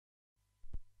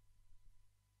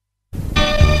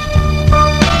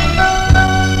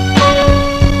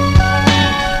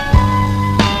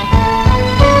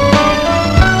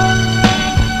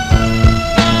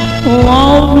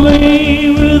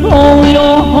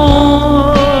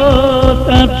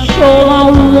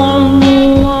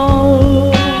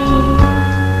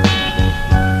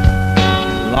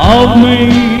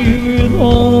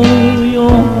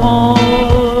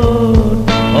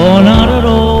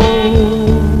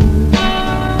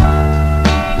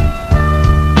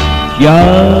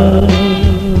Just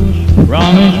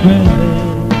promise me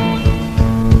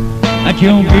that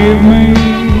you'll give me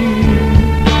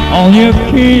all your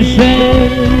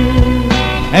kisses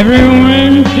every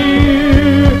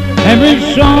winter, every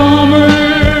summer,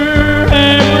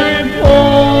 every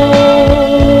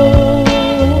fall.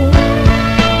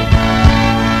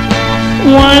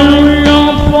 When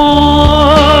you're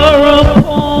far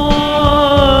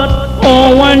apart, or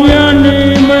when you're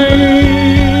near me,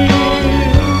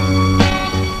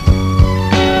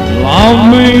 love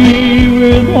me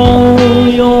with all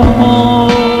your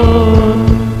heart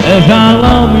as I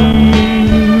love you.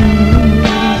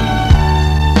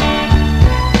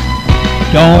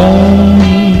 Don't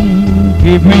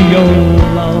give me your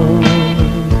love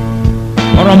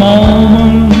for a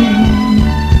moment,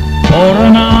 for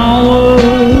an hour.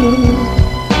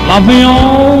 Love me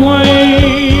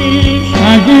always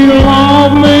as you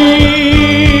love me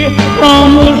from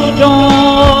the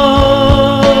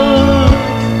start.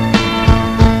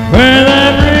 With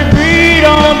every beat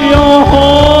of your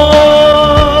heart,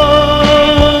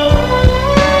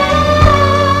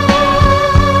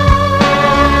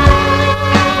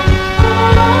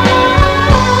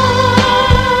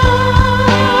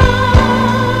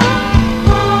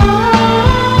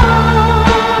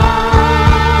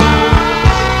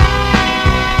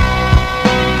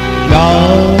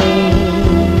 just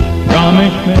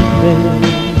promise me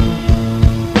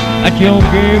that you'll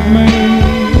give me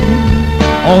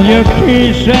all your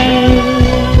kisses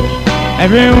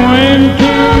every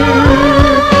winter,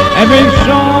 every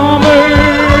summer,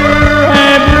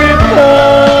 every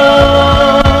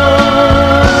fall.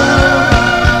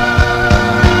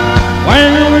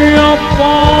 When we are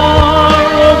far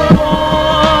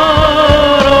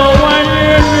apart, or when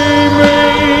you need me,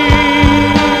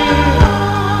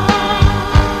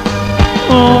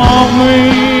 love me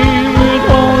with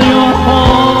all your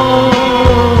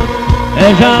heart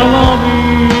as I love you.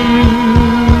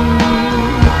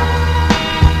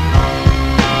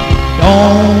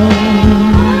 Don't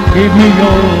give me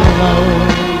your love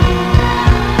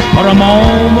for a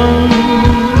moment,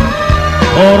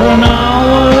 for an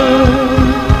hour.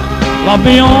 Love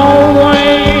me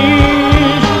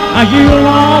always as you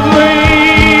love me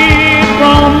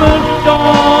from the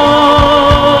start.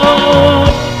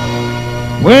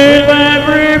 With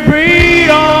every breath